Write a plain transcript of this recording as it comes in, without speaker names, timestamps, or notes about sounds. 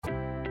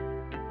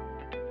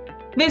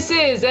This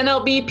is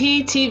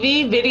NLBP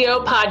TV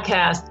Video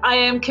Podcast. I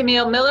am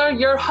Camille Miller,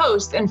 your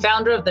host and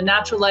founder of the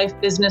Natural Life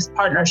Business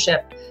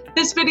Partnership.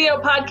 This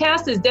video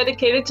podcast is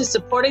dedicated to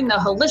supporting the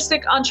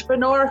holistic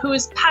entrepreneur who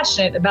is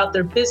passionate about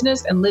their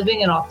business and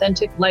living an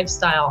authentic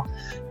lifestyle.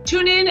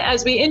 Tune in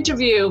as we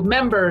interview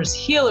members,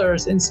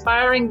 healers,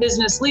 inspiring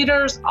business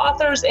leaders,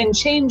 authors, and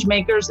change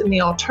makers in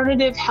the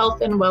alternative health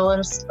and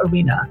wellness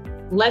arena.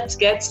 Let's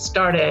get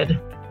started.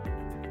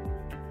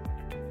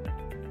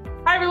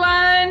 Hi,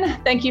 everyone.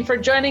 Thank you for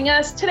joining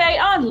us today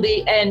on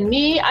Lee and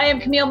Me. I am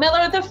Camille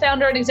Miller, the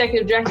founder and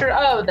executive director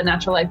of the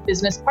Natural Life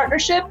Business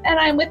Partnership, and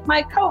I'm with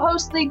my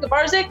co-host, Lee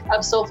Gabarzik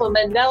of Soulful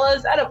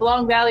Mandelas out of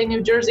Long Valley,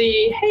 New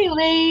Jersey. Hey,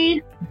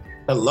 Lee.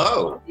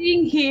 Hello.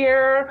 Being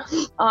here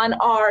on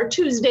our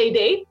Tuesday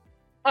date.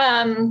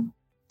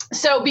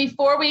 So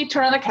before we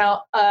turn on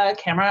the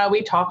camera,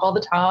 we talk all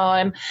the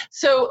time.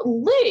 So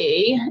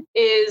Lee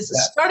is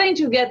starting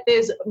to get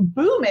this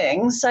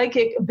booming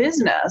psychic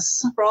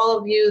business. For all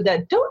of you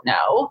that don't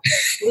know,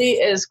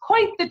 Lee is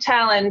quite the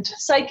talent,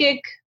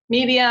 psychic,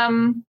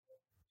 medium,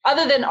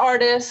 other than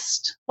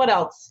artist. What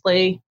else,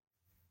 Lee?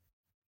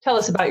 Tell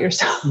us about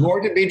yourself.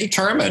 More to be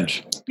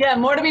determined. Yeah,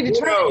 more to be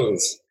determined. Who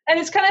knows? And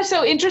it's kind of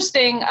so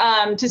interesting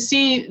to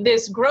see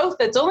this growth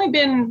that's only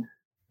been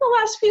the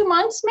last few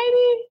months,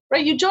 maybe,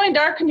 right? You joined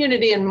our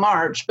community in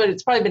March, but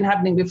it's probably been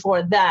happening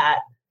before that.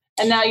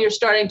 And now you're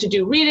starting to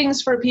do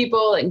readings for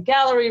people and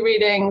gallery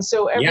readings.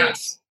 So every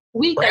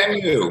week,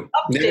 brand new,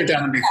 never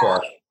done it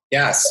before.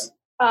 Yes.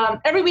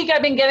 Every week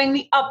I've been getting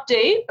the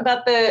update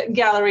about the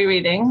gallery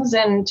readings.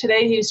 And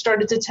today he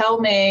started to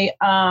tell me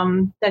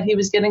that he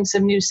was getting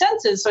some new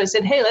senses. So I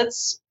said, hey,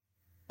 let's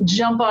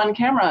jump on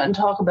camera and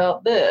talk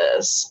about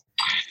this.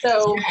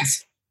 So,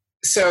 yes.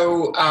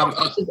 So,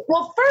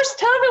 well, first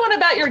tell everyone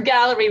about your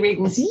gallery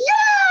readings. Yeah.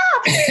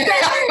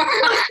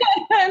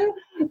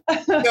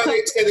 So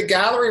the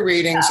gallery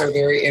readings are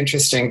very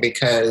interesting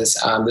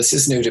because this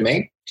is new to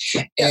me,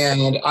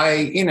 and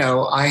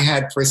I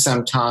had for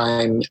some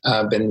time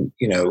been,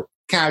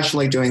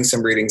 casually doing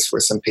some readings for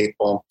some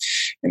people,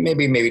 and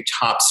maybe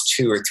tops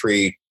 2 or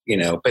 3,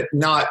 but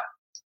not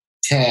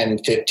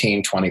 10,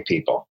 15, 20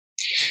 people.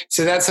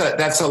 So that's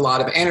a lot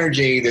of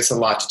energy. There's a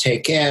lot to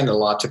take in, a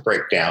lot to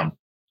break down.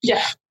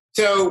 Yeah.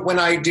 So when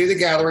I do the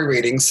gallery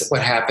readings,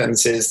 what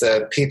happens is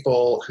the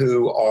people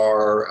who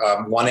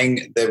are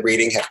wanting the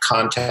reading have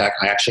contact.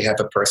 I actually have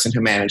a person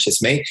who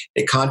manages me.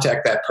 They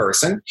contact that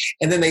person,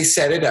 and then they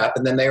set it up,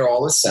 and then they're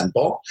all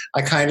assemble.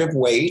 I kind of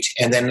wait,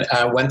 and then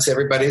once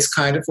everybody's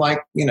kind of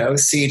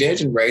seated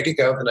and ready to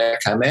go, then I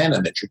come in,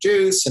 I'm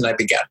introduced, and I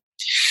begin.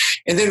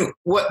 And then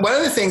one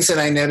of the things that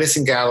I notice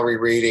in gallery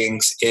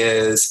readings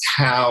is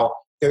how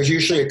there's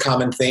usually a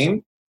common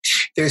theme.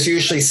 There's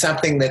usually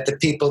something that the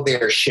people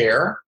there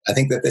share. I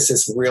think that this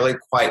is really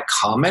quite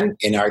common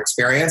in our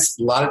experience.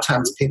 A lot of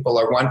times people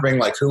are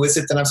wondering, who is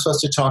it that I'm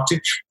supposed to talk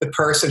to? The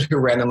person who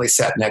randomly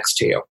sat next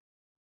to you.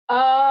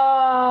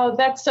 Oh,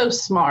 that's so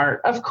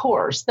smart. Of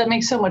course. That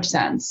makes so much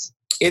sense.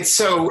 The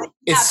thing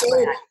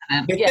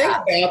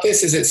about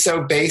this is it's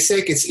so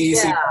basic, it's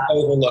easy to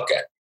overlook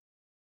it.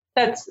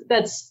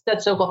 That's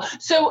so cool.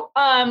 So,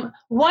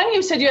 one,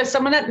 you said you have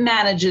someone that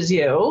manages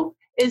you.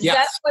 Is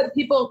that what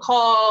people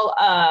call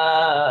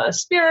a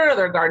spirit or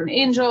their guardian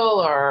angel,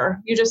 or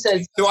you just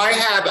said? So I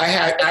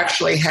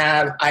actually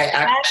have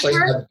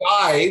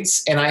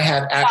guides, and I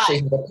have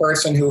a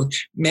person who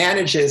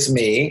manages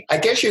me. I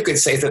guess you could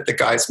say that the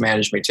guides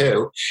manage me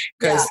too,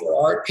 because there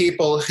are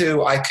people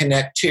who I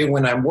connect to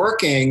when I'm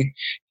working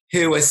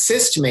who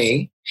assist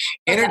me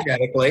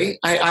energetically.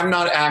 I'm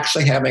not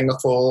actually having a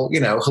full,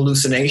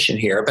 hallucination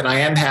here, but I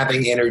am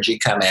having energy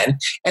come in,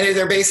 and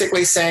they're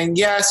basically saying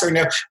yes or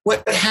no.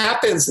 What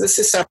happens, this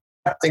is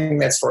something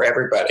that's for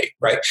everybody,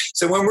 right?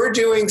 So when we're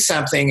doing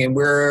something and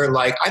we're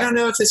like, I don't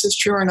know if this is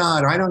true or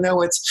not, or I don't know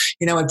what's,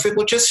 and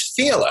people just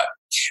feel it.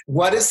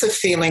 What is the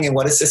feeling and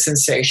what is the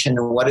sensation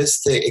and what is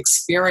the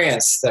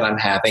experience that I'm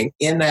having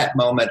in that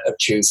moment of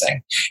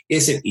choosing?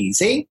 Is it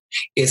easy?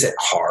 Is it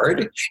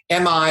hard?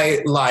 Am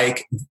I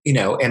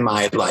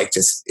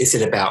is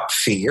it about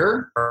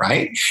fear,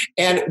 right?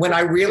 And when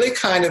I really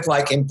kind of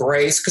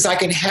embrace, because I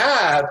can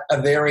have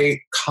a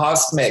very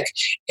cosmic,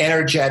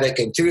 energetic,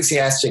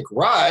 enthusiastic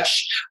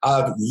rush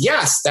of,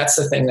 yes, that's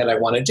the thing that I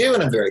want to do,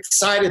 and I'm very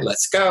excited,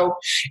 let's go.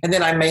 And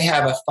then I may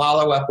have a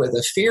follow-up with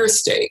a fear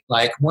state,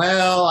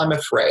 I'm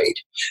afraid.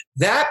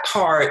 That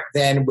part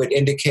then would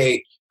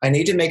indicate I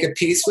need to make a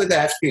peace with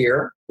that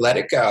fear, let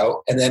it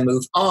go, and then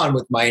move on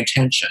with my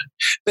intention.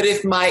 But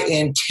if my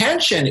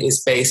intention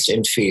is based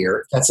in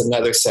fear, that's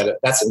another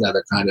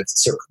kind of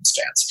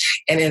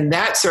circumstance. And in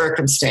that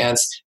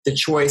circumstance, the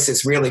choice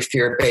is really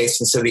fear-based,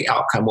 and so the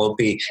outcome will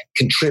be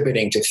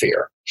contributing to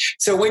fear.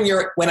 So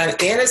when I'm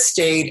in a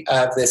state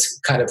of this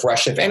kind of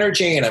rush of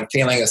energy and I'm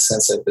feeling a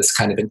sense of this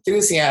kind of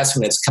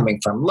enthusiasm, and it's coming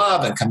from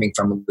love and coming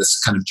from this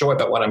kind of joy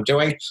about what I'm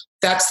doing,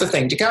 that's the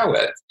thing to go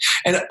with.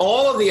 And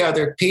all of the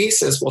other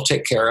pieces will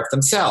take care of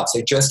themselves.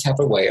 They just have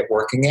a way of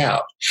working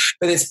out.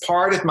 But it's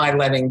part of my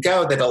letting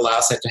go that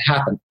allows it to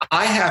happen.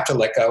 I have to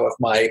let go of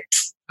my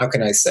how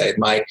can I say,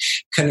 my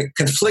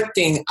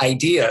conflicting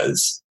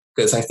ideas,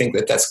 because I think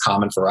that that's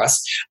common for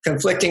us,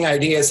 conflicting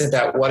ideas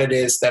about what it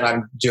is that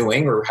I'm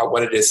doing or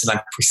what it is that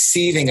I'm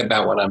perceiving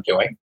about what I'm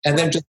doing, and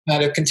then just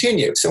kind of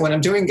continue. So when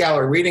I'm doing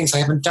gallery readings, I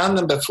haven't done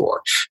them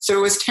before. So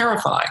it was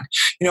terrifying.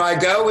 I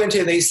go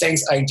into these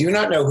things, I do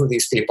not know who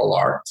these people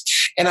are,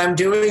 and I'm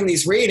doing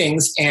these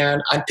readings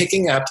and I'm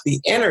picking up the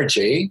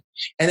energy,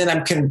 and then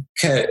I'm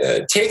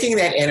taking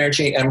that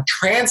energy and I'm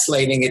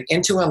translating it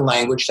into a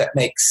language that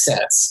makes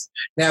sense.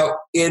 Now,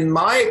 in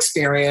my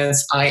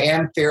experience, I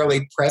am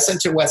fairly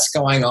present to what's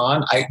going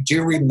on. I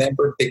do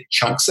remember big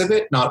chunks of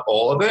it, not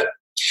all of it.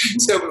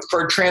 So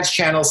for trance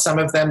channels, some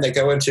of them, they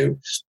go into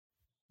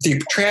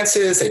deep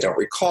trances, they don't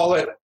recall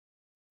it.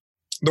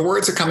 The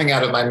words are coming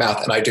out of my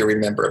mouth, and I do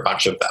remember a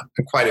bunch of them,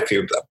 and quite a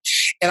few of them.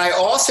 And I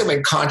also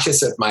am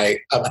conscious of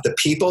the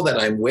people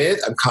that I'm with.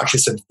 I'm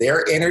conscious of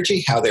their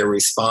energy, how they're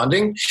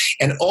responding.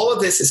 And all of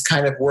this is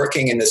kind of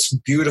working in this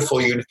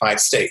beautiful unified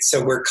state.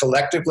 So we're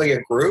collectively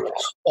a group,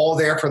 all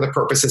there for the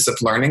purposes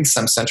of learning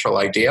some central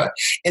idea.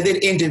 And then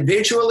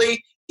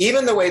individually,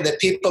 even the way that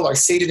people are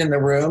seated in the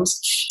rooms,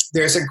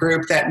 there's a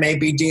group that may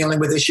be dealing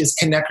with issues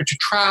connected to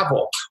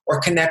travel or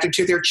connected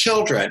to their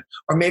children,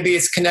 or maybe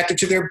it's connected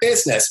to their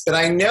business. But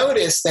I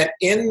notice that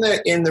in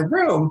the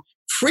room,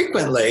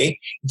 frequently,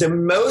 the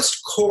most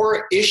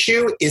core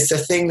issue is the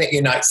thing that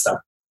unites them.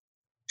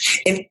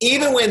 And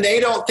even when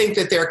they don't think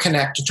that they're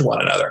connected to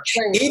one another,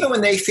 even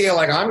when they feel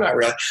like, I'm not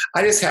really,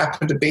 I just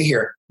happen to be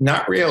here.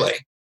 Not really.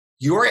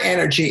 Your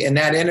energy and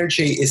that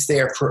energy is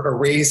there for a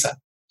reason.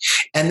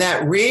 And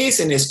that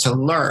reason is to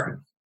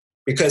learn,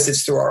 because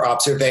it's through our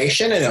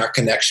observation and our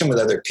connection with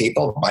other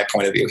people. My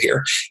point of view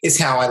here is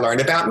how I learned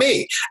about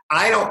me.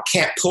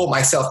 Can't pull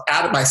myself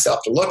out of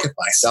myself to look at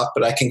myself,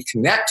 but I can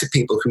connect to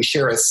people who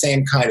share the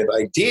same kind of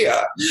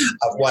idea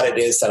of what it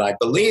is that I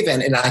believe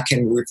in. And I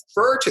can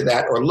refer to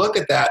that or look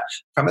at that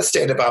from a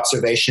state of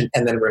observation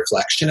and then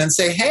reflection and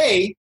say,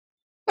 hey,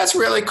 that's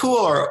really cool.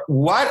 Or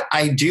what?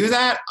 I do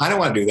that? I don't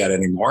want to do that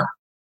anymore.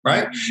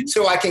 Right? Mm-hmm.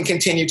 So I can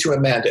continue to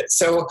amend it.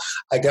 So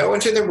I go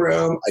into the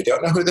room, I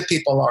don't know who the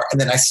people are,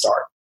 and then I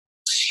start.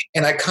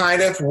 And I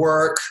kind of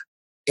work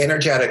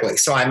energetically.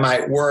 So I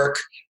might work,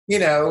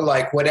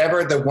 like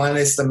whatever the one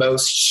is the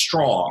most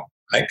strong,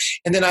 right?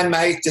 And then I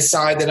might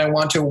decide that I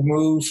want to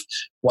move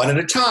one at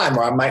a time,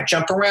 or I might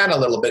jump around a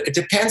little bit. It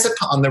depends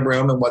upon the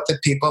room and what the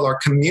people are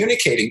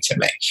communicating to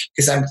me,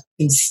 because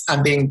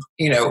I'm being,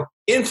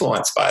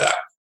 influenced by that.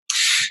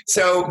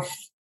 So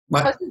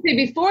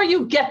before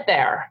you get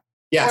there,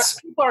 yes.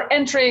 People are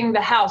entering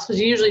the house,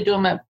 because you usually do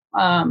them at,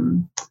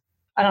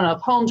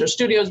 homes or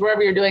studios,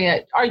 wherever you're doing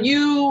it. Are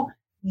you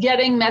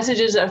getting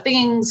messages or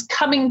things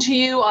coming to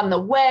you on the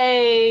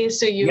way?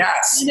 So you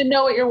need to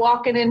know what you're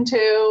walking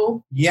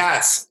into?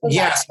 Yes. Okay.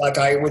 Yes. Like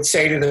I would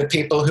say to the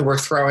people who were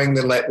throwing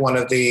one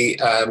of the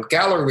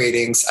gallery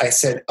readings, I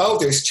said,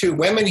 there's two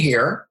women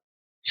here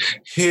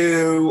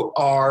who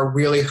are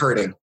really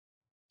hurting.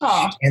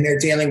 Oh. And they're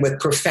dealing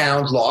with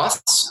profound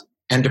loss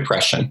and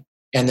depression.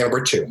 And there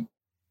were two.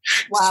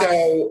 Wow.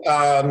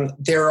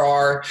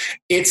 So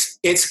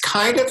it's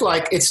kind of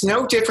like, it's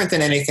no different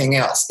than anything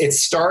else. It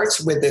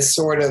starts with this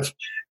sort of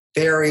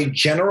very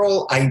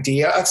general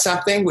idea of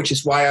something, which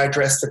is why I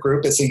address the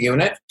group as a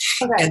unit.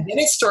 Okay. And then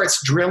it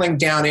starts drilling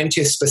down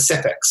into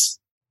specifics.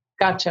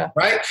 Gotcha.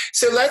 Right?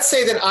 So let's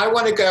say that I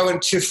want to go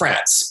into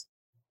France.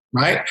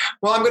 Right.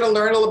 Well, I'm going to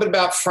learn a little bit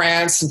about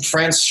France and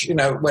French,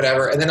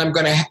 whatever. And then I'm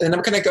going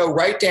to go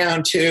right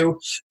down to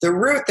the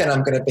route that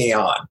I'm going to be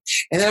on.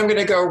 And then I'm going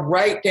to go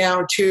right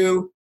down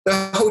to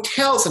the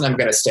hotels that I'm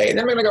going to stay. And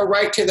then I'm going to go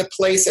right to the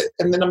place.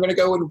 And then I'm going to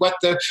go with what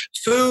the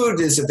food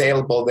is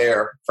available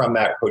there from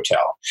that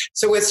hotel.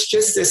 So it's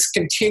just this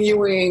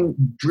continuing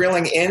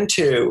drilling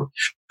into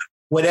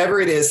whatever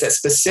it is that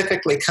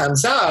specifically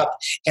comes up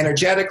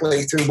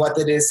energetically through what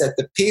it is that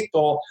the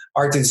people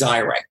are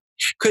desiring.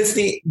 Because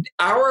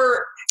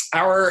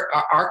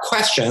our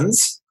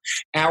questions,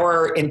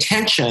 our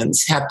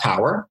intentions have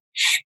power,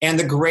 and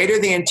the greater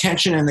the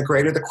intention and the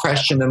greater the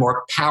question, the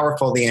more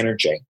powerful the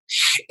energy.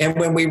 And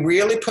when we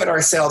really put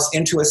ourselves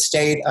into a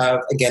state of,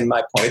 again,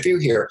 my point of view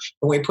here,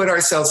 when we put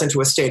ourselves into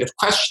a state of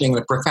questioning,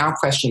 the profound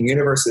questioning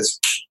universe is,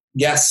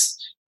 yes,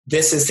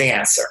 this is the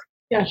answer.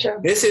 Gotcha.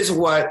 This is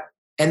what,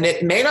 and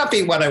it may not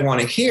be what I want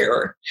to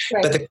hear,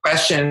 right, but the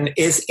question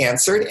is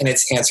answered, and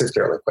it's answered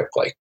fairly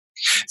quickly.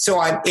 So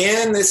I'm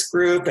in this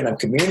group and I'm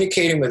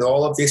communicating with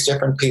all of these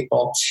different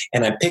people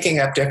and I'm picking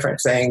up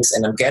different things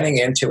and I'm getting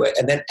into it.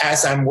 And then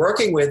as I'm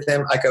working with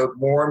them, I go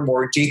more and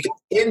more deep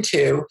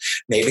into,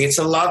 maybe it's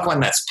a loved one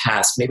that's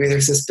passed. Maybe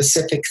there's a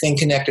specific thing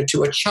connected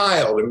to a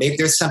child, or maybe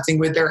there's something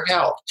with their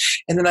health.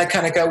 And then I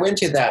kind of go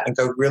into that and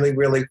go really,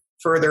 really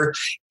further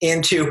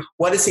into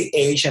what is the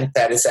agent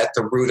that is at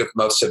the root of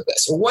most of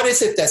this? Or what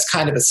is it that's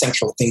kind of a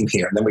central theme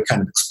here? And then we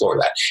kind of explore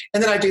that.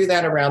 And then I do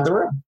that around the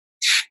room.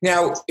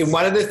 Now,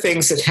 one of the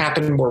things that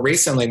happened more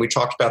recently, we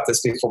talked about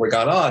this before we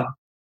got on,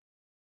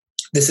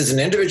 this is an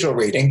individual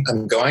reading.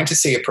 I'm going to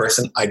see a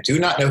person. I do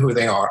not know who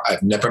they are.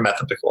 I've never met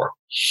them before.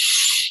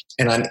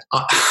 and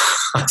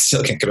I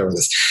still can't get over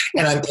this.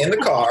 And I'm in the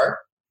car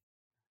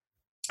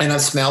and I'm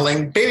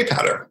smelling baby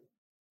powder.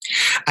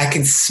 I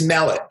can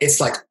smell it. It's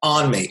like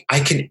on me.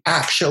 I can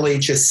actually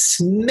just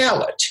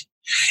smell it.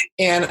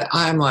 And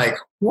I'm like,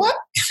 what?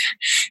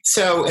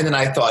 So, and then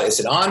I thought, is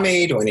it on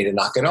me? Do I need to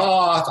knock it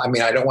off? I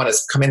mean, I don't want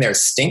to come in there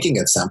stinking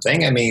of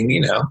something. I mean,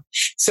 you know.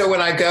 So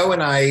when I go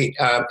and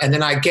and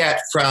then I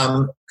get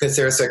because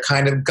there's a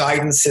kind of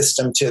guidance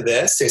system to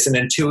this. There's an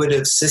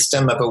intuitive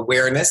system of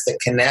awareness that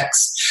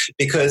connects,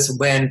 because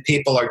when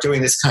people are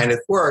doing this kind of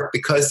work,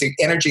 because the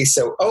energy is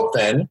so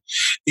open,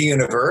 the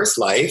universe,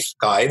 life,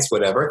 guides,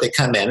 whatever, they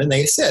come in and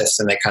they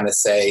assist and they kind of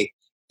say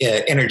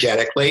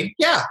energetically,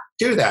 yeah,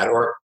 do that,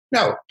 or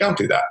no, don't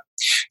do that.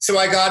 So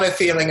I got a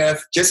feeling of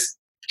just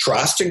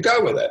trust and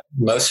go with it.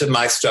 Most of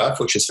my stuff,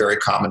 which is very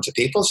common to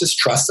people, is just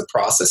trust the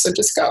process and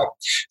just go.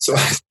 So I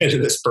said to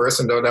this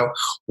person, don't know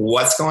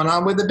what's going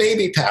on with the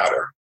baby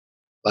powder.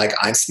 Like,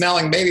 I'm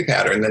smelling baby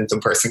powder. And then the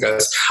person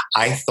goes,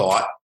 I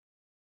thought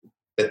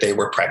that they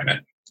were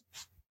pregnant.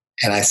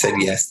 And I said,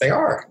 yes, they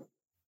are.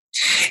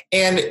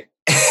 And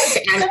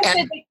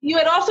you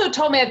had also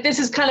told me that this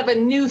is kind of a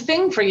new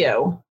thing for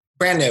you.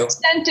 Brand new.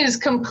 Scent is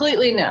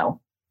completely new.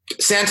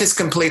 Scent is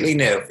completely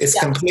new. It's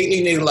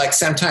completely new. Like,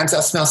 sometimes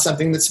I'll smell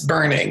something that's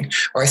burning,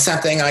 or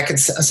something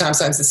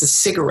sometimes it's a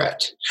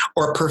cigarette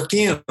or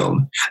perfume.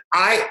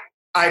 I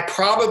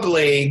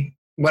probably,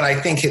 what I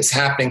think is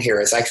happening here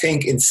is, I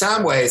think in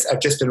some ways I've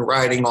just been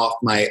writing off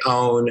my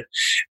own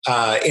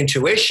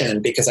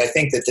intuition, because I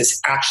think that this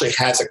actually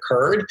has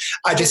occurred.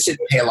 I just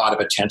didn't pay a lot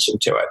of attention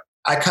to it.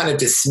 I kind of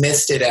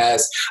dismissed it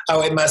as,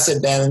 oh, it must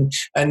have been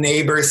a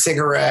neighbor's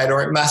cigarette,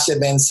 or it must have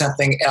been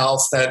something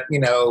else that, you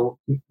know,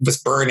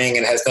 was burning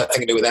and has nothing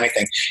to do with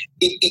anything.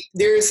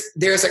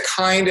 There's a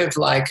kind of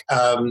like,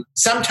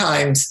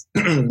 sometimes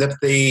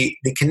the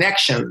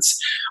connections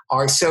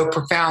are so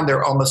profound,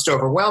 they're almost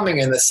overwhelming,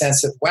 in the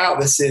sense of, wow,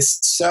 this is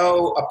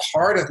so a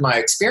part of my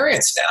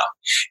experience now.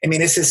 I mean,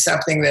 this is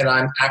something that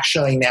I'm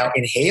actually now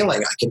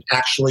inhaling. I can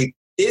actually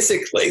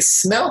physically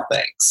smell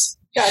things.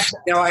 Gotcha.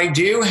 Now, I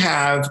do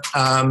have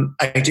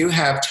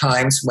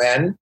times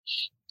when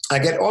I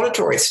get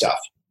auditory stuff.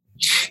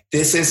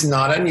 This is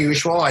not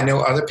unusual. I know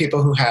other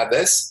people who have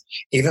this.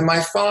 Even my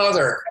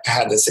father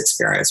had this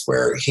experience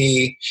where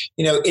he,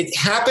 you know, it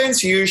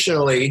happens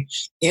usually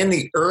in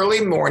the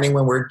early morning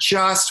when we're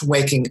just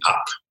waking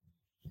up.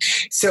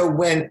 So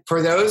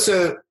for those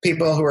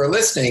people who are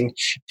listening,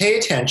 pay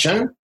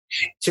attention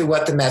to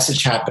what the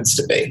message happens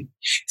to be.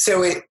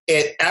 So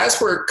it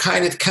as we're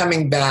kind of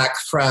coming back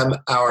from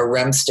our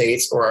REM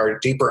states, or our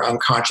deeper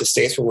unconscious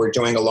states, where we're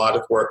doing a lot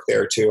of work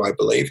there too, I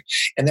believe,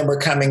 and then we're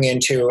coming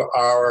into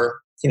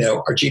our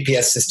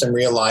GPS system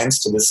realigns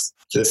to this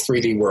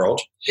 3D world.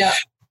 Yeah.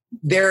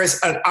 There is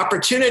an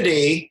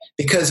opportunity,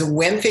 because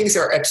when things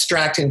are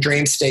abstract in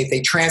dream state,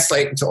 they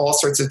translate into all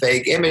sorts of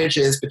vague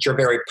images, which are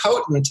very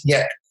potent,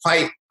 yet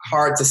quite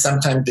hard to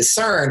sometimes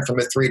discern from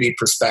a 3D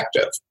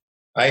perspective.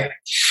 Right?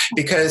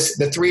 Because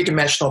the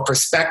three-dimensional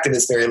perspective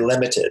is very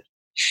limited.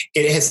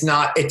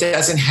 It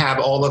doesn't have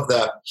all of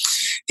the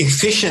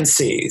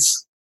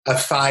efficiencies of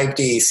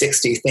 5D,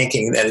 6D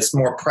thinking that is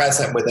more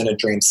present within a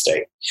dream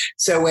state.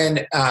 So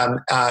when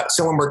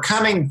we're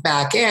coming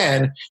back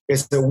in,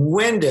 there's the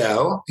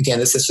window. Again,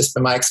 this has just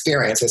been my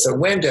experience. There's a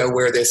window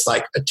where there's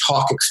like a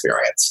talk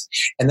experience,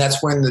 and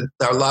that's when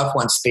our loved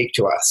ones speak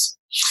to us.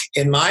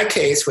 In my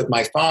case, with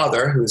my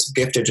father, who's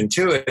gifted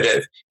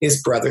intuitive,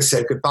 his brother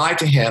said goodbye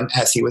to him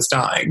as he was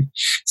dying.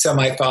 So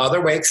my father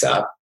wakes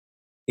up,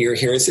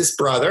 here's his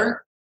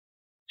brother,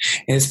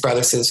 and his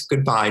brother says,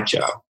 goodbye,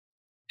 Joe.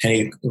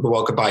 And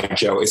goodbye,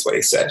 Joe, is what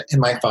he said. And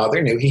my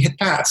father knew he had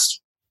passed.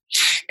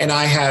 And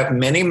I have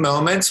many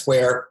moments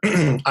where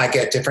I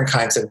get different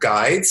kinds of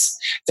guides.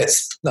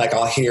 That's like,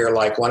 I'll hear,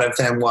 like, one of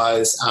them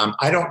was,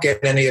 I don't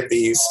get any of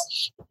these,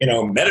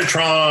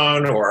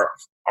 Metatron or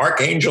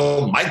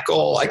Archangel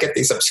Michael. I get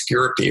these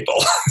obscure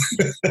people.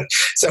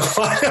 So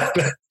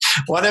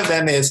one of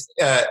them is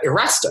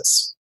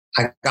Erastus.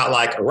 I got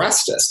like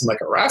Erastus. I'm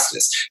like,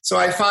 Erastus. So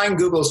I find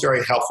Google's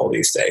very helpful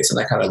these days, and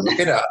I kind of look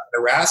it up.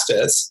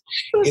 Erastus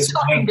is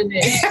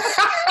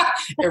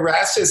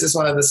Erastus is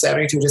one of the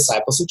 72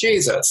 disciples of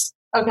Jesus.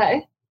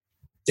 Okay.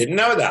 Didn't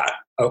know that.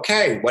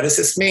 Okay, what does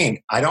this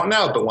mean? I don't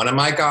know, but one of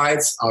my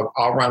guides,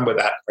 I'll run with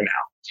that for now.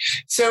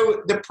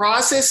 So the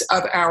process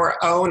of our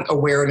own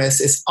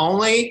awareness is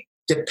only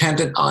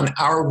dependent on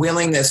our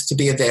willingness to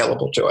be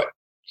available to it.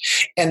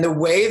 And the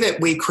way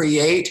that we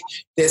create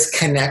this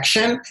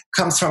connection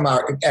comes from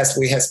as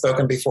we have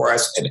spoken before,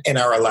 us in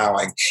our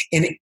allowing.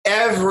 And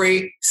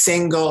every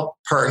single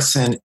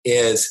person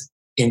is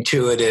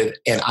intuitive,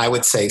 and I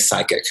would say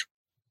psychic.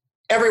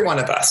 Every one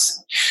of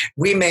us.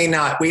 We may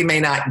not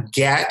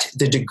get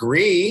the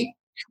degree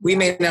We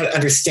may not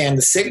understand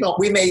the signal.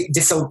 We may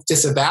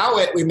disavow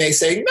it. We may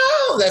say,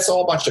 no, that's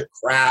all a bunch of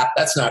crap.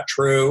 That's not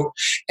true.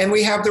 And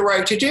we have the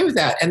right to do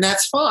that. And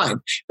that's fine.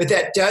 But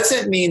that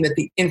doesn't mean that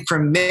the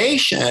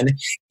information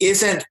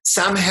isn't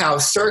somehow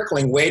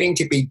circling, waiting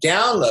to be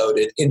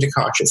downloaded into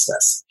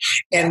consciousness.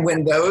 And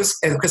when those,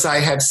 because I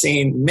have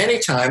seen many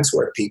times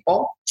where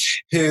people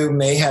who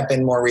may have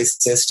been more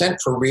resistant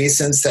for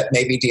reasons that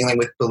may be dealing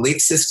with belief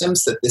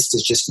systems that this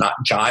does just not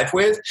jive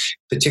with,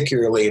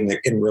 particularly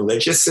in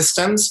religious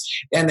systems,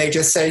 and they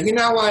just say, you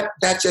know what,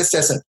 that just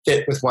doesn't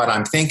fit with what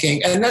I'm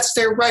thinking, and that's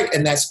their right,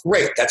 and that's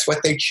great. That's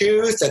what they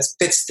choose. That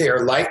fits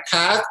their life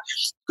path.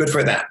 Good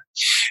for them.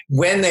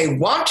 When they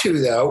want to,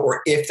 though,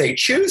 or if they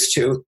choose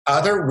to,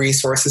 other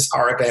resources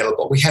are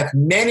available. We have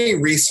many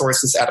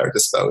resources at our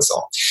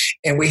disposal,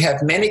 and we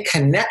have many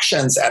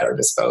connections at our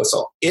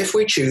disposal if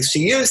we choose to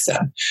use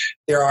them.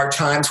 There are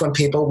times when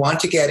people want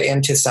to get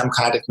into some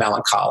kind of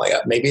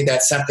melancholia. Maybe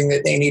that's something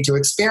that they need to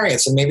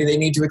experience, and maybe they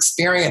need to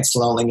experience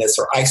loneliness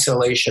or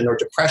isolation or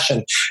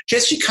depression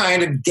just to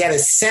kind of get a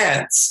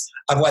sense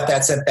of what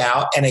that's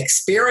about and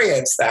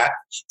experience that,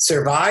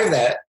 survive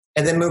that,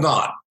 and then move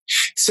on.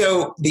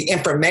 So the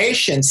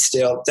information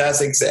still does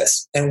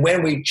exist. And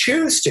when we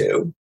choose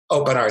to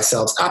open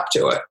ourselves up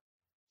to it,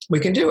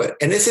 we can do it.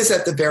 And this is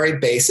at the very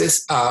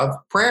basis of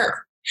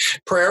prayer.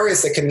 Prayer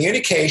is the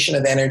communication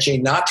of energy,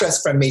 not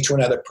just from me to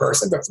another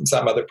person, but from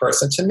some other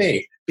person to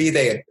me, be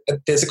they a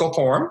physical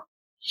form,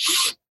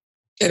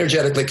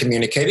 energetically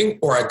communicating,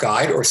 or a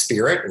guide or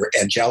spirit or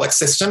angelic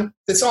system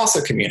that's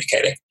also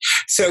communicating.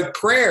 So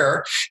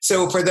prayer,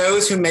 so for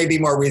those who may be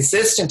more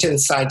resistant to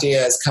this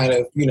idea as kind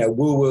of,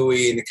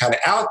 woo-woo-y and kind of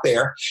out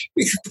there,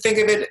 we think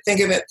of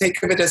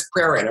it as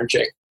prayer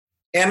energy.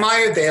 Am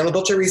I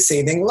available to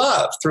receiving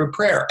love through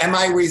prayer? Am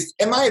I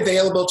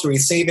available to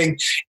receiving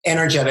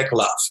energetic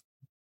love?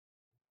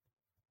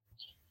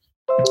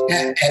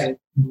 And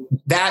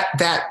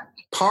that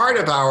part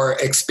of our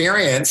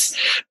experience,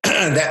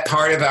 that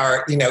part of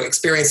our,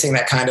 experiencing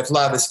that kind of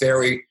love is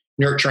very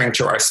nurturing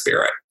to our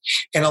spirit.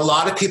 And a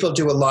lot of people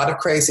do a lot of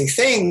crazy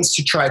things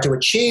to try to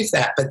achieve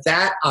that. But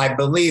that, I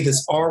believe,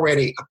 is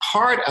already a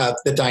part of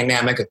the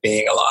dynamic of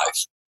being alive.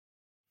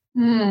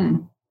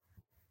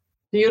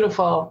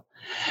 Beautiful.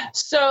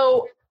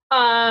 So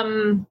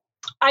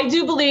I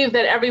do believe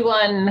that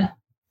everyone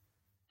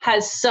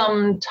has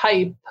some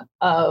type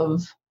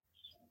of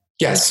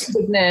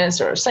intuitiveness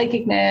or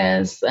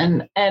psychicness,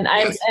 and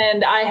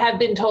I have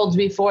been told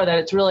before that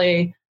it's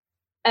really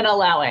an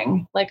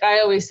allowing. Like I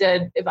always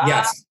said, if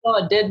I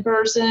saw a dead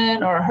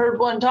person or heard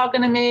one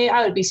talking to me,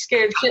 I would be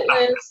scared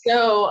shitless.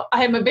 So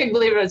I am a big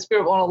believer that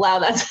spirit won't allow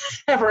that to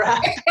ever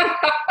happen.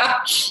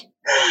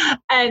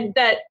 And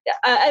that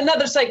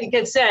another psychic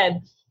had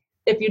said,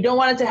 if you don't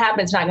want it to happen,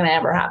 it's not going to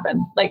ever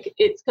happen. Like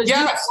it's because you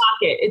block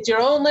it. It's your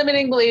own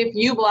limiting belief.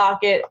 You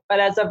block it. But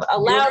as I've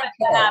allowed it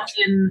to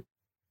happen,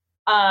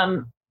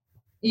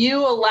 you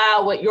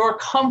allow what you're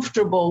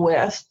comfortable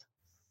with,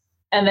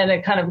 and then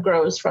it kind of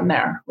grows from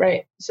there,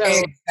 right? So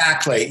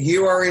exactly,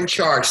 you are in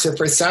charge. So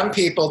for some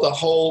people, the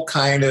whole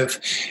kind of,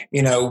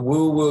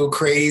 woo-woo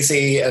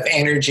crazy of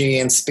energy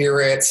and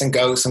spirits and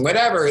ghosts and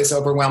whatever is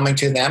overwhelming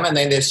to them, and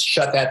they just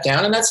shut that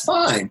down, and that's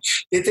fine.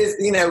 It is,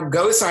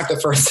 ghosts aren't the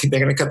first thing they're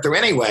going to come through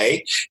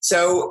anyway.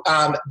 So,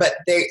 but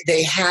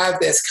they have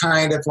this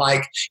kind of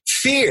like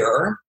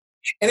fear,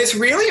 and it's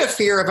really a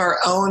fear of our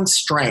own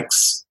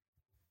strengths.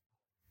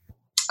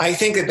 I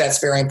think that that's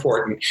very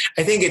important.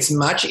 I think it's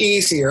much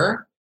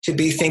easier to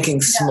be thinking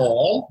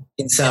small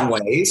in some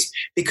ways,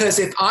 because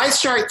if I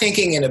start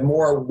thinking in a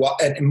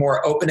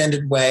more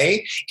open-ended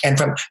way, and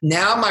from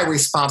now my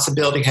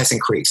responsibility has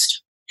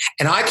increased,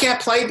 and I can't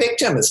play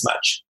victim as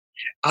much.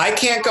 I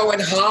can't go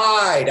and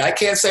hide. I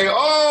can't say,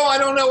 oh, I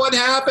don't know what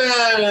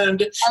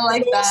happened. I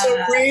like that. It's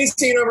so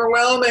crazy and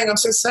overwhelming. I'm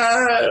so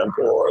sad. I'm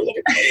poor. Look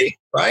at me,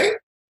 right?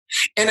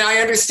 And I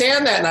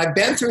understand that, and I've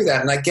been through that,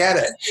 and I get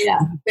it. Yeah.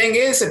 The thing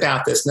is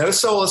about this, no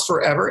soul is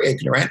forever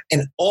ignorant,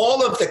 and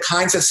all of the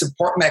kinds of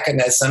support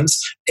mechanisms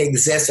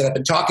exist that I've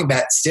been talking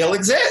about still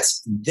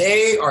exist.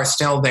 They are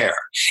still there,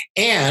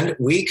 and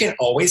we can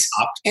always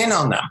opt in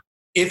on them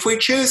if we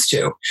choose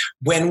to,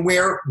 when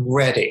we're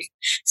ready.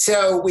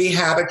 So we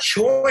have a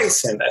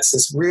choice in this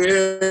is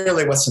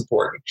really what's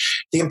important.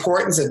 The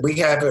importance that we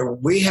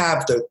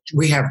have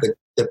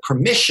the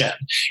permission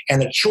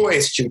and the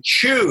choice to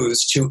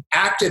choose to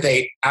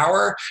activate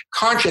our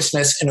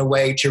consciousness in a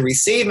way to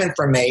receive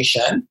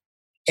information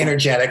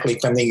energetically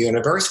from the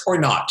universe or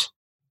not.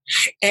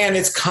 And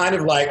it's kind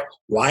of like,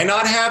 why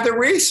not have the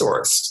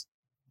resource?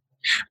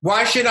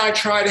 Why should I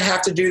try to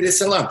have to do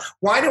this alone?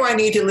 Why do I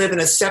need to live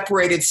in a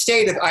separated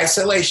state of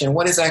isolation?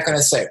 What is that going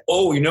to say?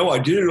 Oh, I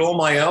did it on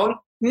my own?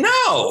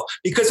 No,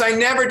 because I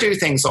never do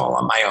things all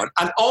on my own.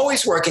 I'm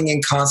always working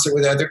in concert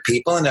with other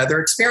people and other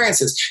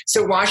experiences.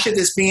 So why should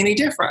this be any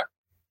different?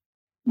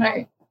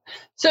 Right.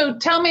 So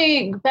tell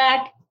me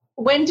back,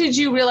 when did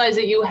you realize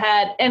that you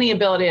had any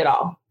ability at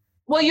all?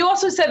 Well, you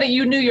also said that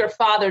you knew your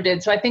father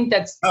did. So I think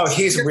that's,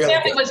 he's your really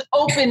family good. was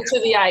open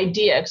to the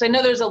idea. Because I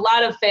know there's a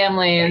lot of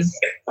families.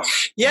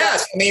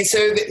 Yes. I mean,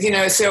 so,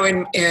 so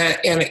in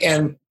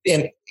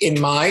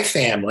my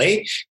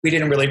family, we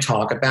didn't really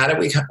talk about it.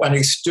 We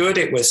understood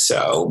it was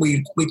so.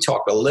 We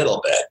talked a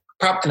little bit.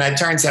 And it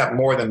turns out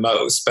more than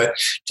most. But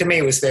to me,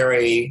 it was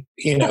very,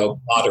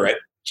 moderate.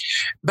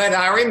 But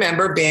I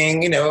remember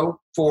being, 4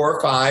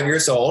 or 5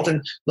 years old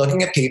and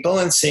looking at people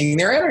and seeing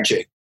their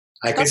energy.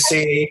 I could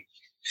see,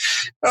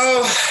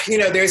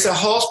 there's a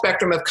whole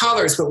spectrum of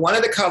colors, but one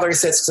of the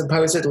colors that's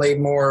supposedly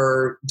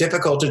more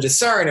difficult to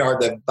discern are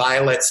the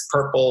violets,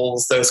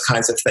 purples, those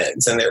kinds of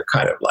things. And they're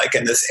kind of like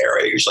in this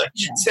area usually.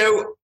 Yeah.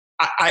 So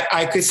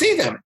I could see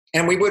them.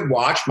 And we would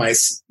watch, my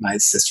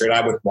sister and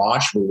I we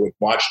would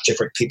watch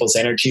different people's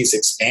energies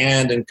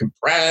expand and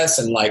compress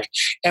and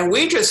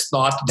we just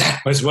thought that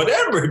was what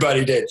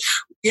everybody did.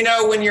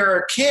 When you're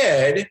a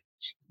kid,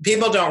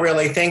 people don't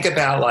really think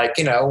about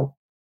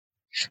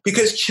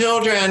because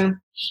children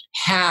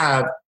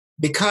have,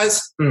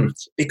 because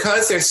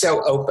they're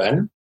so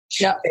open,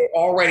 they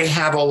already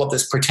have all of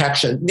this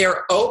protection.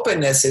 Their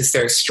openness is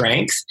their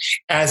strength,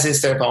 as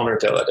is their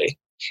vulnerability.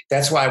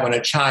 That's why when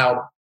a child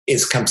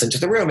comes into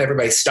the room,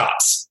 everybody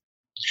stops.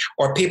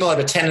 Or people have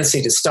a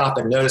tendency to stop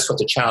and notice what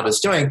the child is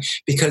doing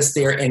because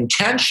their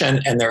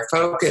intention and their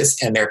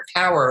focus and their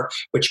power,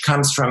 which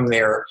comes from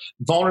their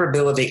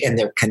vulnerability and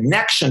their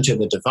connection to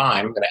the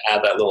divine, I'm going to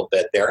add that little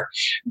bit there,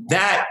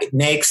 that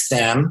makes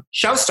them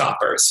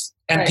showstoppers.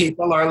 And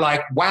people are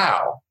like,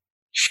 wow.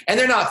 And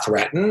they're not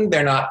threatened,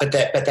 but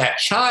that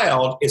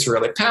child is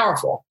really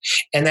powerful.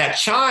 And that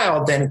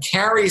child then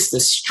carries the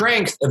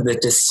strength of the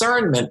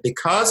discernment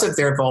because of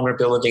their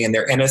vulnerability and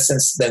their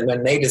innocence. That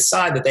when they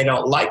decide that they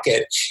don't like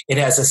it, it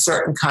has a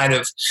certain kind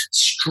of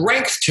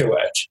strength to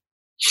it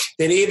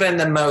that even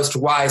the most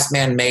wise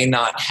man may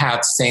not have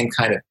the same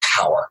kind of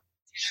power.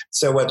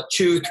 So a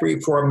 2,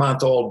 3, 4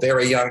 month old,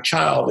 very young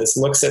child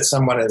looks at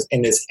someone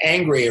and is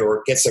angry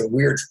or gets a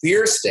weird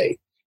fear state.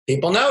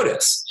 People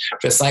notice,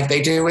 just like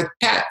they do with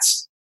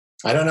pets.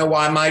 I don't know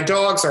why my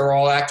dogs are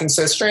all acting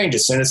so strange.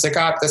 As soon as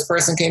this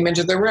person came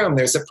into the room,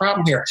 there's a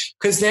problem here.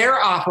 Because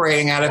they're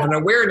operating out of an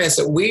awareness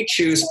that we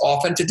choose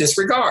often to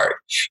disregard.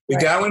 We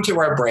go into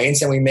our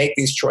brains and we make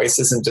these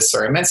choices and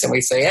discernments and we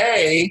say,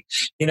 hey,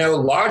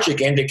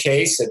 logic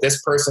indicates that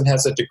this person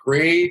has a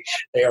degree,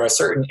 they are a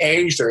certain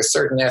age, they're a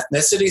certain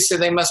ethnicity, so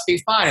they must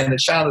be fine. And the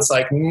child is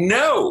like,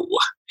 no.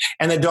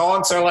 And the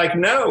dogs are like,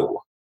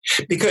 no.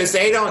 Because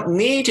they don't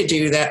need to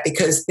do that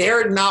because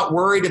they're not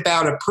worried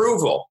about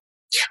approval.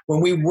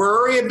 When we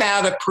worry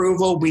about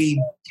approval,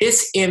 we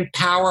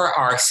disempower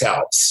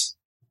ourselves.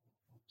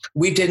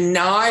 We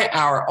deny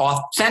our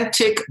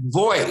authentic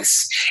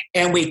voice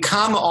and we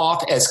come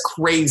off as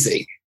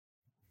crazy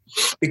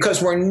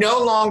because we're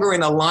no longer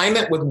in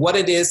alignment with what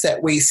it is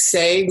that we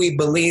say we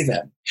believe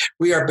in.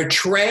 We are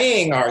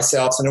betraying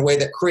ourselves in a way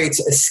that creates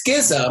a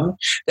schism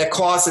that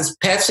causes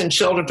pets and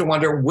children to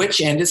wonder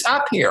which end is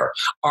up here.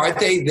 Are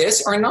they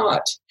this or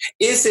not?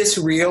 Is this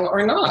real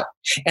or not?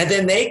 And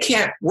then they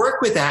can't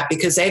work with that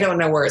because they don't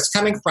know where it's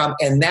coming from.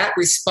 And that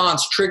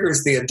response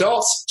triggers the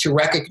adults to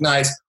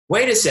recognize,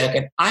 wait a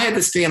second, I have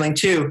this feeling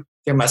too.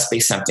 There must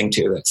be something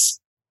to this.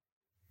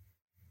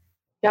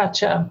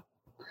 Gotcha.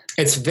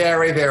 It's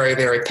very, very,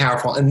 very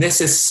powerful. And this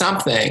is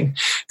something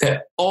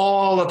that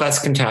all of us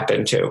can tap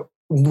into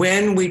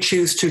when we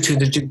choose to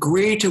the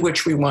degree to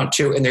which we want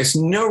to. And there's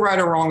no right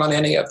or wrong on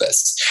any of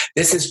this.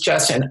 This is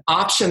just an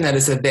option that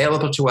is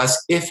available to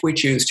us if we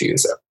choose to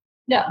use it.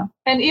 Yeah.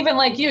 And even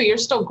like you're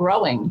still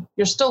growing.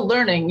 You're still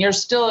learning. You're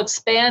still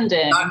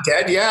expanding. Not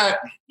dead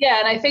yet. Yeah.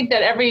 And I think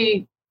that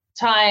every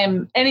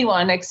time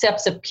anyone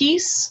accepts a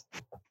piece,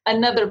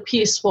 another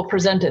piece will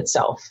present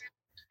itself.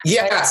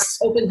 Yes.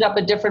 It opens up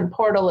a different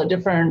portal, a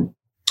different.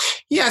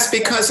 Yes,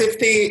 because if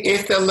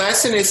the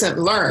lesson isn't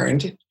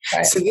learned,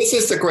 so this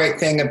is the great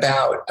thing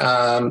about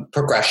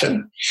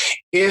progression.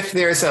 If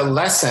there's a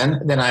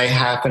lesson that I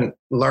haven't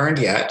learned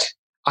yet,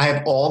 I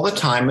have all the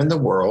time in the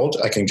world.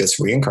 I can just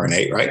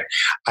reincarnate, right?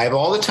 I have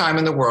all the time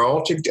in the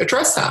world to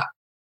address that.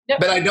 Yep.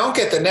 But I don't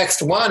get the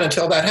next one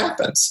until that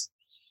happens.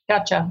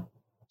 Gotcha.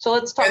 So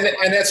let's talk.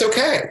 And that's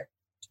okay.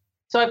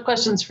 So I have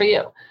questions for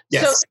you.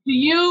 Yes. So do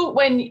you,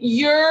 when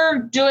you're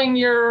doing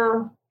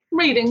your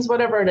readings,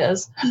 whatever it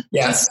is,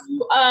 yes.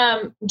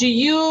 Do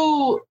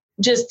you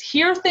just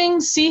hear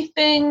things, see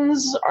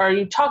things? Are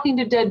you talking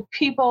to dead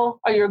people?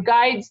 Are your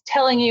guides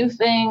telling you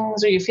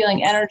things? Are you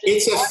feeling energy?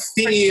 It's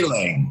a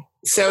feeling.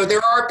 So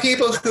there are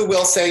people who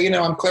will say,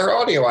 I'm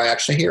clairaudio. I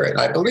actually hear it.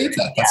 I believe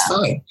that. That's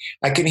fine.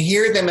 I can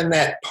hear them in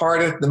that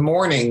part of the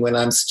morning when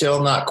I'm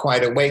still not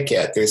quite awake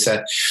yet. There's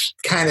a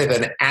kind of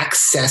an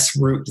access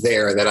route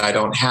there that I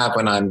don't have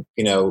when I'm,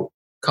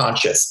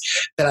 conscious,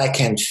 that I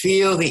can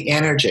feel the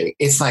energy.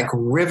 It's like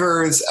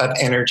rivers of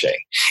energy.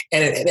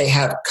 And they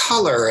have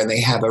color and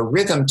they have a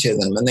rhythm to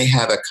them and they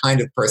have a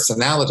kind of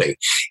personality.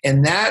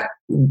 And that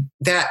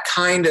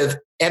kind of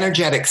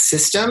energetic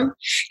system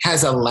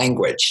has a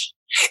language.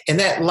 And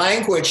that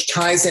language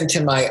ties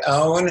into my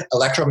own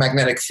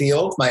electromagnetic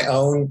field, my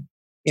own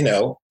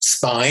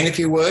spine, if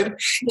you would.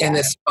 Yeah. And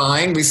the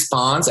spine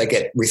responds. I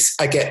get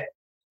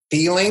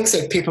feelings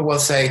that people will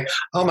say,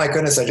 oh my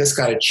goodness, I just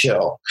got a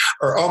chill.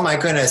 Or, oh my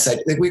goodness, I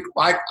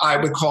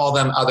would call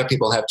them, other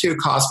people have too,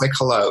 cosmic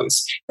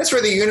hellos. That's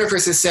where the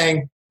universe is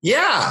saying,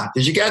 yeah,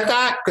 did you get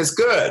that? Because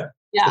good.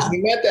 Yeah. Because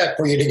we meant that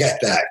for you to get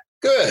that.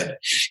 Good.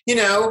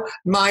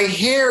 My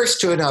hair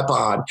stood up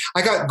on.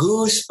 I got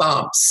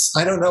goosebumps.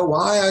 I don't know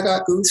why I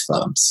got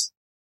goosebumps.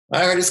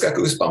 I just got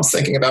goosebumps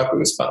thinking about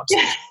goosebumps.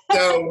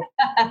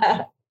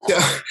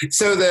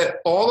 So that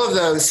all of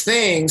those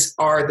things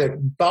are the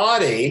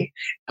body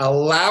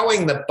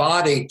allowing the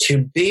body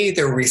to be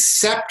the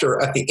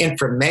receptor of the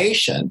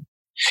information,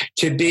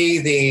 to be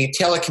the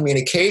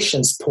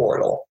telecommunications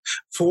portal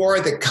for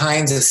the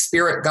kinds of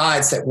spirit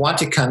guides that want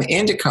to come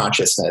into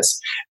consciousness,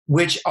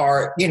 which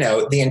are,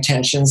 the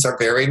intentions are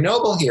very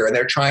noble here. And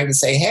they're trying to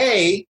say,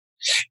 hey,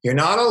 you're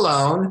not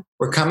alone.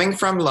 We're coming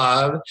from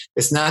love.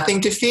 There's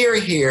nothing to fear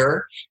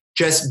here.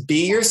 Just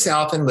be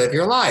yourself and live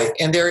your life.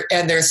 And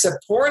they're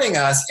supporting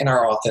us in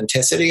our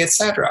authenticity,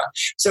 etc.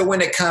 So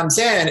when it comes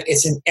in,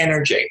 it's an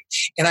energy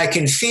and I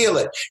can feel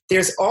it.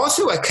 There's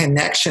also a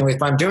connection.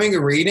 If I'm doing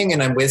a reading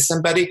and I'm with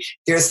somebody,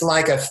 there's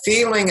like a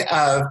feeling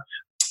of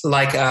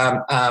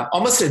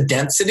almost a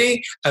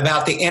density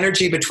about the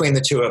energy between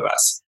the two of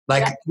us.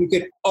 Like you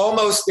could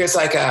almost,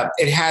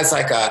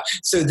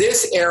 so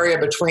this area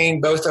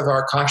between both of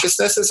our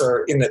consciousnesses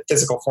or in the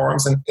physical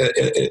forms and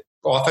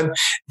often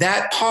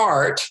that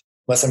part,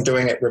 unless I'm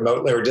doing it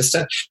remotely or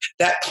distant,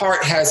 that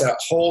part has a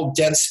whole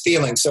dense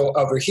feeling. So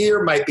over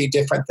here might be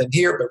different than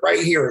here, but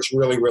right here is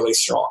really, really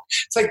strong.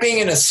 It's like being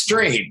in a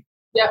stream.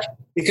 Yeah.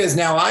 Because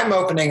now I'm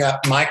opening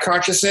up my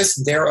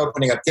consciousness, they're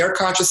opening up their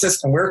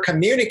consciousness, and we're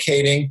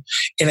communicating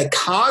in a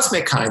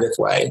cosmic kind of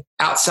way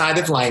outside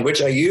of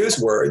language. I use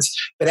words,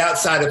 but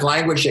outside of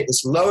language, it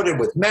is loaded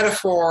with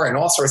metaphor and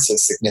all sorts of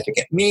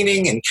significant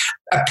meaning and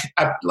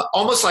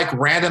almost like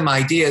random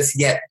ideas,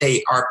 yet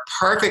they are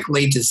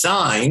perfectly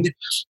designed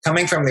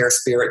coming from their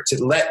spirit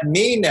to let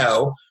me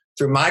know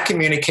through my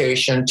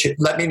communication to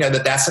let me know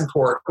that that's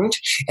important.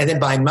 And then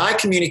by my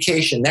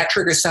communication, that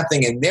triggers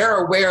something in their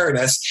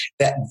awareness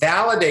that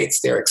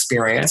validates their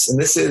experience. And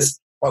this is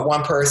what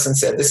one person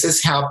said. This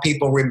is how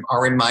people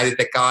are reminded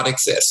that God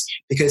exists.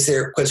 Because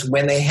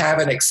when they have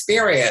an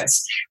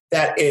experience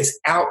that is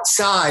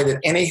outside of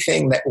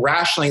anything that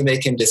rationally they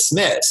can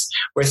dismiss,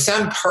 where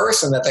some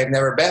person that they've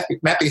never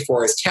met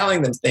before is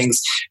telling them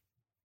things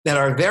that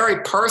are very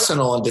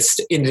personal and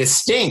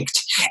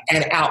distinct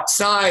and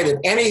outside of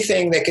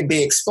anything that can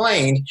be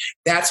explained,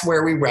 that's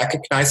where we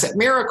recognize that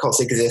miracles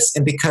exist.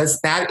 And because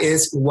that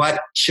is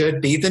what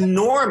should be the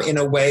norm in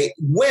a way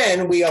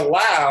when we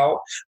allow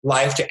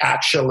life to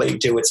actually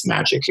do its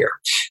magic here.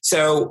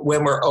 So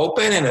when we're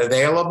open and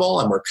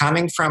available and we're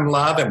coming from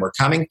love and we're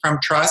coming from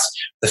trust,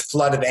 the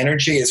flood of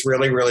energy is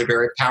really, really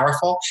very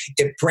powerful.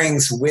 It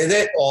brings with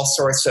it all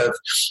sorts of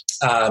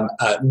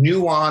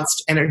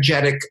nuanced,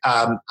 energetic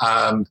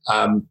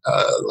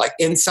like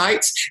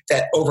insights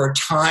that over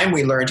time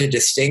we learn to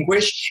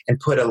distinguish and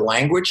put a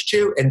language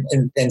to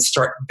and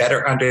start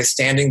better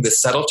understanding the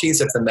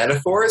subtleties of the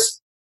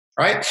metaphors,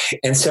 right?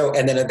 And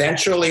then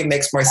eventually it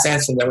makes more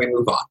sense and then we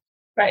move on.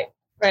 Right.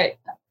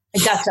 I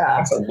gotcha.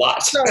 That's a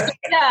lot. So,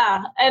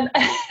 yeah. And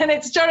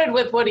it started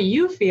with, what do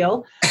you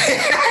feel?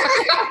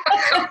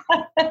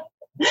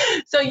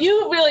 So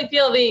you really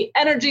feel the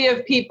energy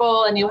of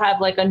people and you have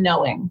like a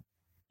knowing.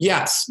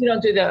 Yes. You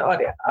don't do the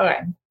audio. All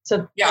right.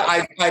 So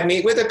yeah, I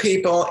meet with the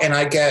people and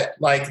I get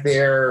like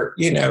their,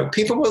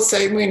 people will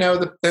say,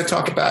 they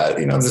talk about,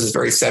 this is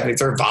very 70s,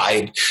 their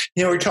vibe.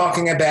 We're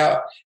talking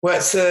about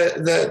what's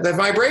the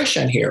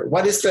vibration here.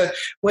 What is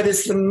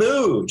the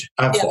mood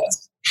of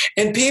this?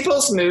 And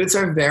people's moods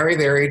are very,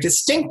 very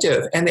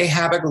distinctive and they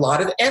have a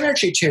lot of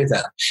energy to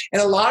them.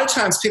 And a lot of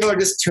times people are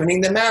just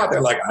tuning them out. They're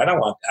like, I don't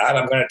want that.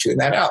 I'm going to tune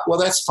that out. Well,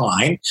 that's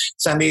fine.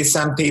 Some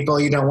people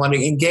you don't want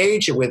to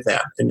engage with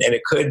them. And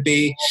it could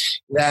be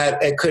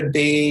that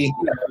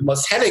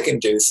almost headache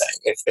inducing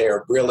if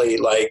they're really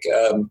like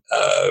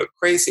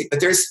crazy.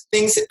 But there's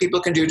things that people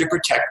can do to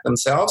protect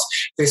themselves.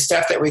 There's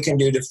stuff that we can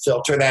do to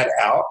filter that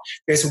out.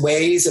 There's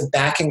ways of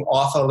backing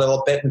off a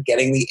little bit and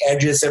getting the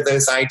edges of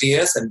those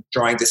ideas and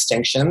drawing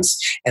distinctions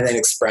and then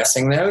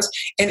expressing those.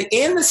 And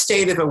in the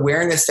state of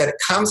awareness that it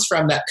comes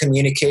from that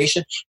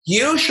communication,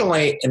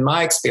 usually, in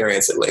my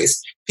experience at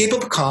least, people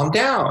calm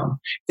down.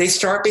 They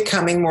start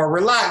becoming more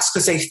relaxed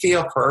because they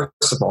feel,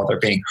 first of all, they're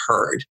being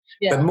heard.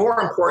 Yeah. But more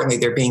importantly,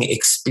 they're being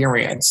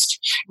experienced.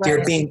 Right.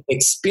 They're being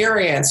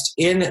experienced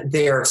in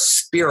their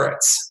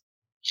spirits.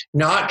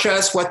 Not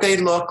just what they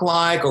look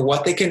like or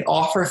what they can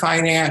offer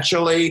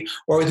financially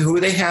or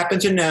who they happen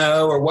to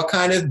know or what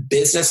kind of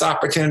business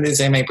opportunities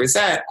they may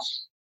present.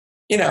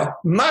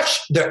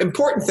 The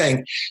important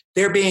thing,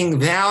 they're being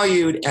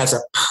valued as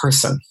a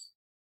person.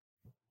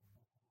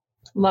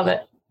 Love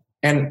it.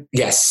 And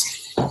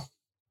yes.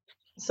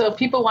 So if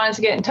people wanted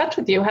to get in touch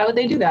with you, how would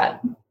they do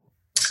that?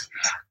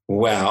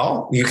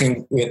 Well, you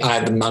can, I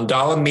have the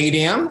Mandala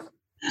Medium,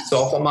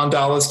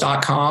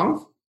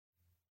 soulfulmandalas.com.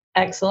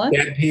 Excellent.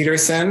 Deb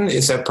Peterson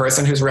is a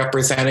person who's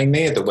representing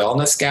me at the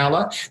Wellness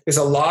Gala. There's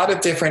a lot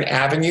of different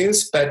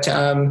avenues, but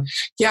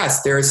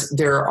yes,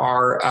 there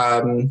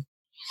are.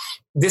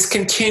 This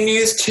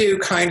continues to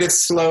kind of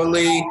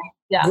slowly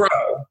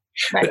grow.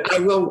 Right. But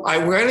I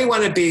really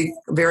want to be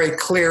very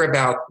clear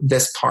about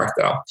this part,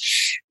 though.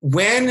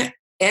 When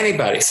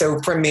anybody, so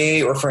for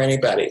me or for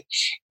anybody,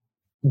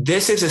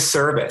 this is a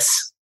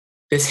service.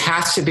 This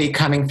has to be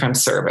coming from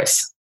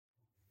service.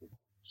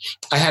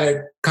 I had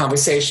a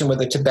conversation with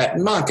a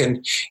Tibetan monk,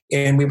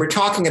 and we were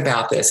talking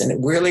about this,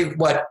 and really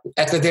what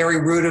at the very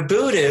root of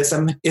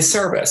Buddhism is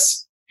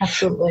service.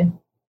 Absolutely.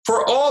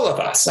 For all of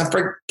us, and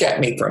forget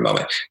me for a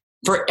moment,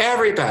 for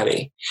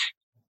everybody,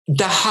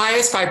 the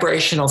highest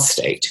vibrational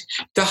state,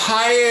 the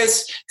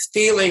highest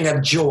feeling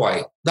of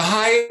joy, the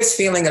highest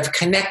feeling of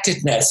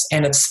connectedness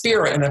and of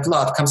spirit and of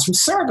love comes from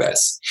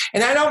service.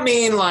 And I don't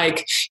mean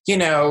like,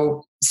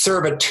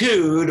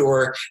 servitude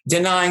or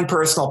denying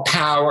personal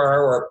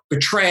power or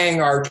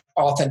betraying our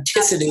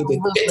authenticity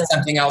to fit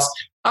something else.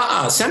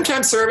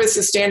 Sometimes service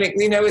is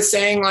is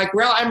saying like,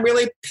 well, I'm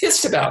really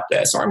pissed about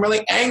this, or I'm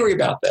really angry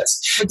about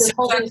this. Or just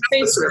holding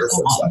space for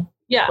someone.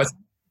 Yeah.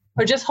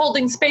 Or just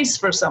holding space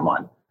for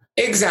someone.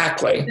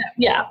 Exactly.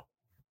 Yeah.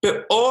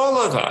 But all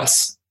of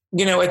us,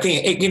 at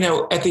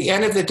the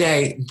end of the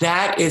day,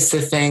 that is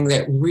the thing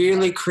that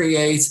really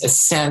creates a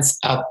sense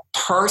of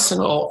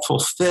personal,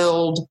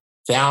 fulfilled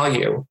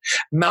value.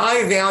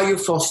 My value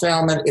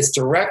fulfillment is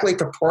directly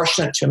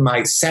proportionate to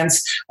my sense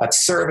of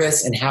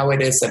service and how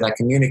it is that I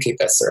communicate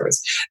that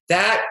service.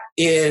 That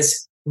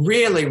is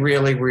really,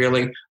 really,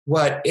 really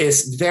what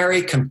is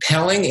very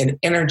compelling and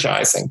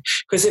energizing.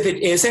 Because if it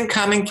isn't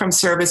coming from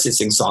service, it's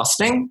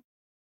exhausting,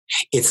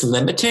 it's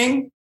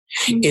limiting,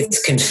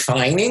 it's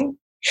confining,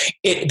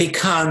 it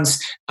becomes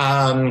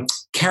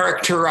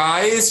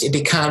characterized, it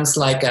becomes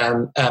like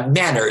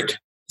mannered.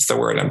 The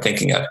word I'm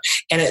thinking of,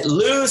 and it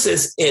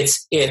loses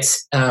its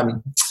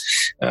more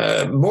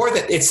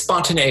than its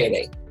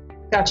spontaneity.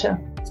 Gotcha.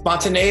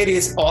 Spontaneity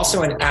is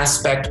also an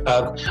aspect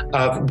of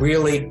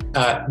really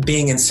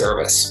being in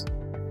service.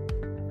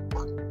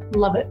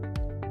 Love it.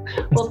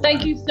 Well,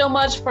 thank you so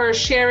much for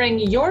sharing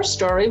your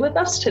story with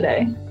us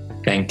today.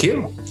 Thank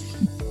you.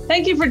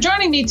 Thank you for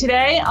joining me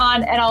today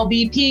on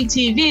NLBP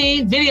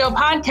TV video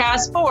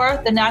podcast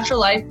for the Natural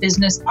Life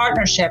Business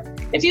Partnership.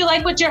 If you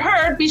like what you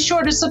heard, be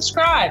sure to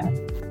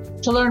subscribe.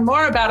 To learn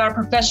more about our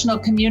professional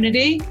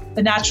community,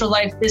 the Natural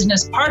Life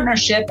Business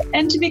Partnership,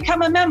 and to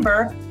become a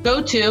member,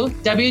 go to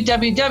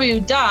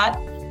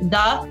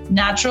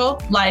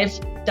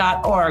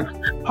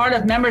www.thenaturallife.org. Part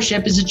of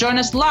membership is to join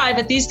us live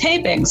at these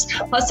tapings,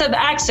 plus have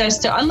access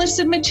to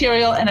unlisted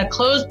material and a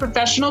closed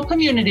professional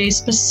community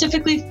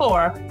specifically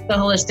for the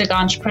holistic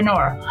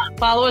entrepreneur.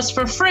 Follow us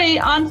for free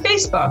on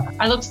Facebook.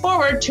 I look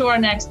forward to our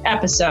next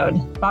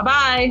episode.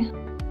 Bye-bye.